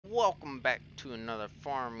welcome back to another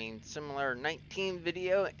Farming Simulator 19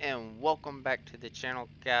 video, and welcome back to the channel,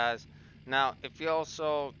 guys. Now, if you all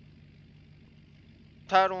saw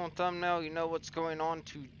title and thumbnail, you know what's going on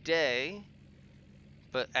today.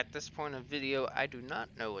 But at this point of video, I do not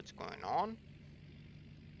know what's going on.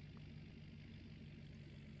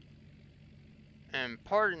 And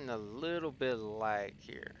pardon a little bit of lag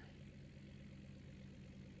here.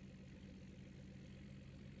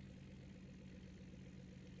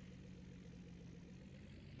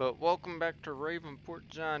 But welcome back to Ravenport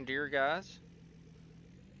John Deere, guys.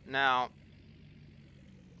 Now,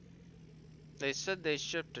 they said they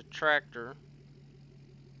shipped a tractor.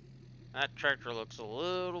 That tractor looks a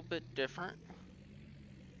little bit different.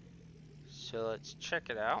 So let's check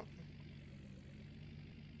it out.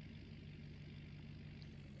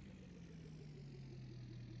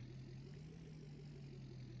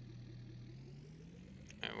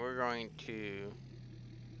 And we're going to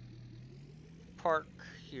park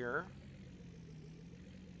here.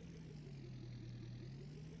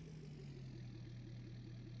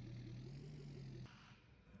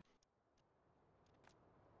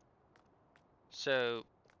 So,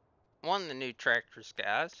 one of the new tractors,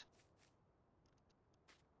 guys.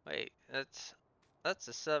 Wait, that's a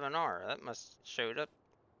 7R. That must have showed up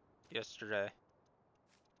yesterday.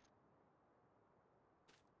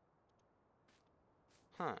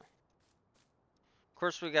 Huh. Of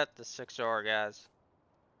course, we got the 6R, guys.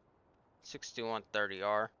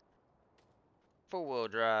 6130R. Four-wheel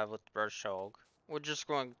drive with the brush hog. We're just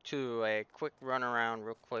going to a quick run around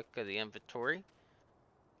real quick of the inventory.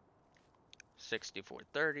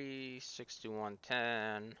 6430,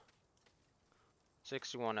 6110,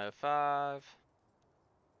 6105,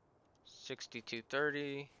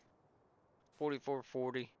 6230,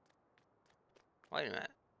 4440. Wait a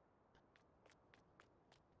minute.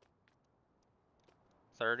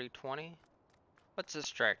 3020? What's this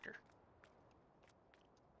tractor?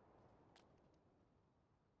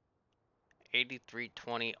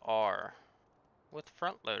 8320R with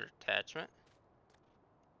front loader attachment.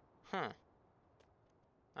 Huh.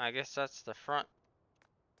 I guess that's the front.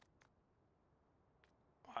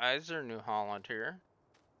 Why is there New Holland here?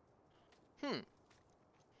 I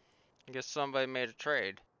guess somebody made a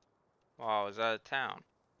trade while I was out of town.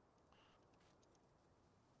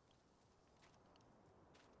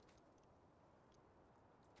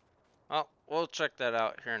 Well, we'll check that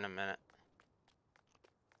out here in a minute.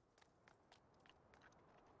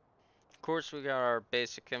 Of course, we got our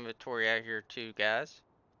basic inventory out here too, guys.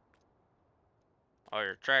 All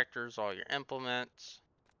your tractors, all your implements.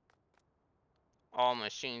 All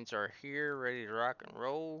machines are here, ready to rock and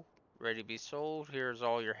roll, ready to be sold. Here's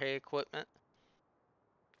all your hay equipment.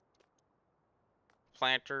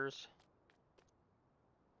 Planters.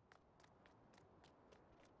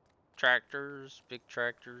 Tractors, big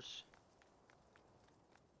tractors.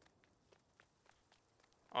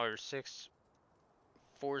 All your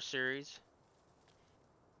 4 series.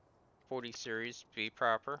 40 series to be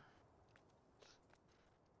proper.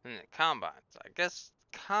 And the combines. I guess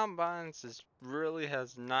combines really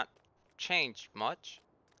has not changed much.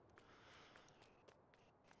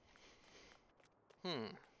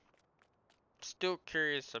 Still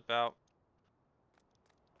curious about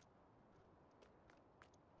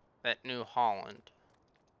that New Holland.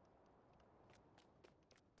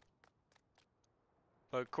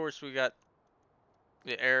 But of course we got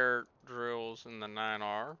the air drills and the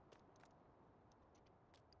 9R.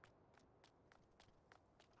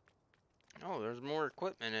 Oh, there's more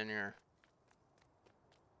equipment in here.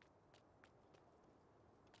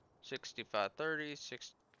 6530,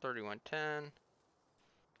 3110,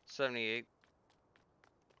 78.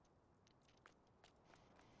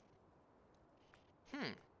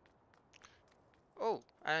 Oh,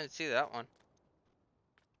 I didn't see that one.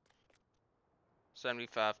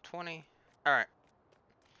 7520. Alright.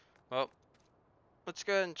 Well, let's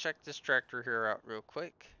go ahead and check this tractor here out real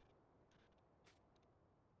quick.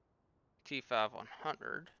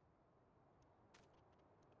 T5100.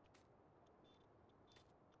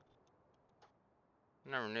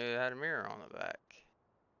 Never knew it had a mirror on the back.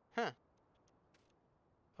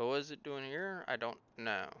 But what is it doing here? I don't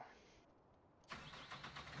know.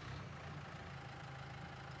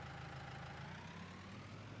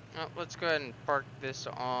 Oh, let's go ahead and park this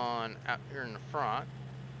on out here in the front.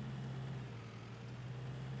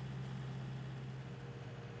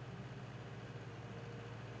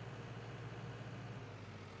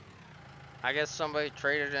 I guess somebody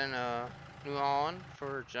traded in a New Holland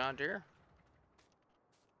for John Deere.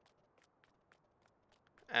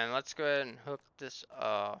 And let's go ahead and hook this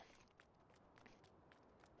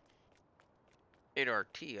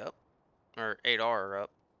 8RT up, or 8R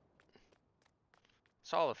up.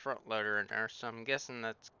 Saw the front loader in there, so I'm guessing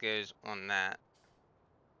that goes on that.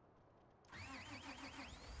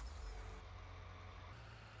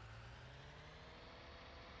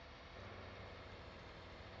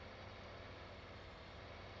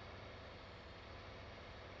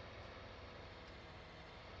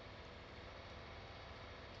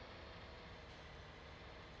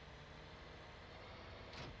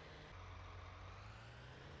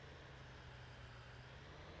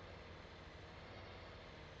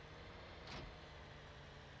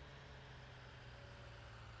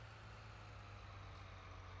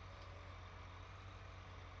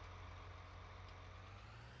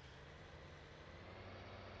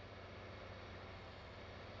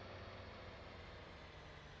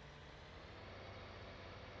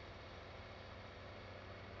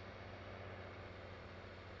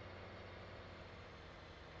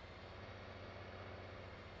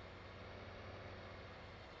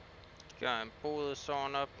 Go and pull this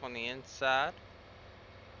on up on the inside.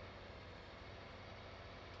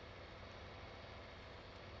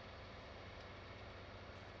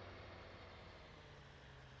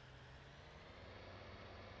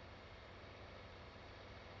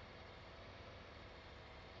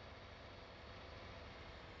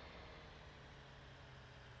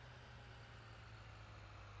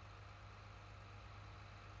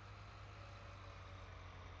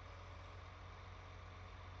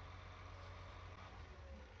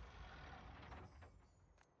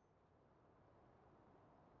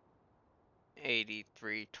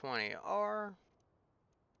 $83.20R.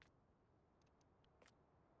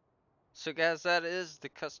 So guys, that is the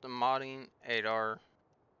custom modding 8RT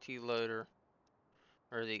loader,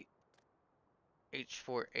 or the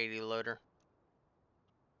H480 loader.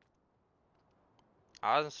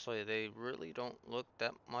 Honestly, they really don't look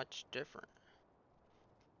that much different.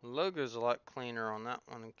 The logo's a lot cleaner on that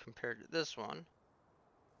one compared to this one.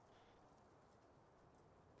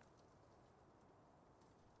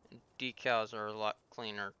 Decals are a lot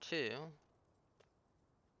cleaner too.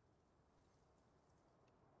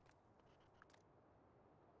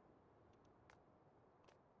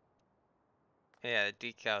 Yeah,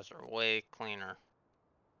 the decals are way cleaner.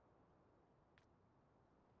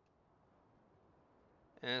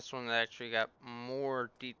 And this one actually got more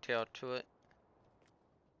detail to it.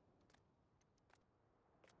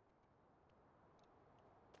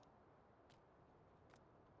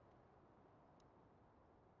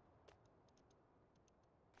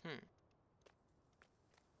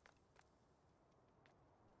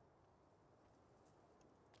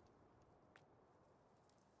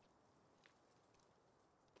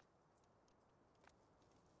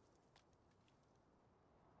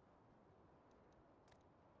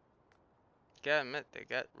 Gotta admit, they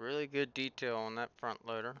got really good detail on that front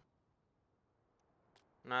loader.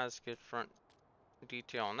 Not as good front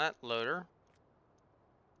detail on that loader.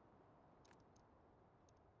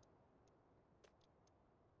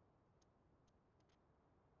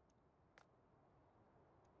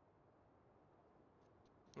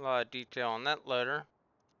 A lot of detail on that loader.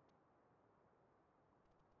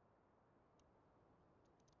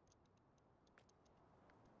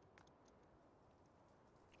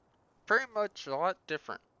 Pretty much a lot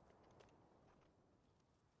different.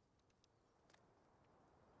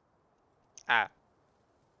 Ah.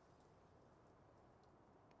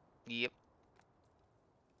 Yep.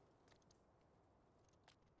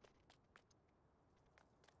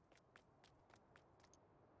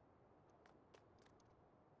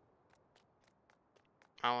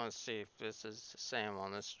 I want to see if this is the same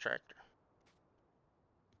on this tractor.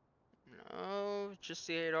 No, just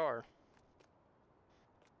the 8R.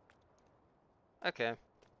 Okay.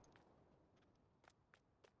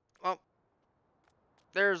 Well,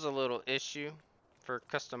 there's a little issue for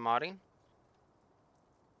custom modding.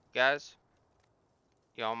 Guys,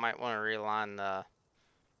 y'all might want to realign the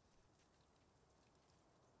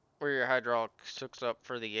where your hydraulics hooks up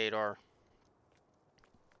for the 8R.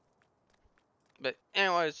 But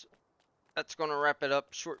anyways, that's going to wrap it up.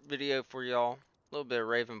 Short video for y'all. A little bit of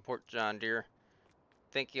Ravenport John Deere.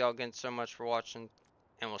 Thank y'all again so much for watching,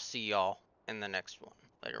 and we'll see y'all in the next one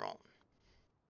later on.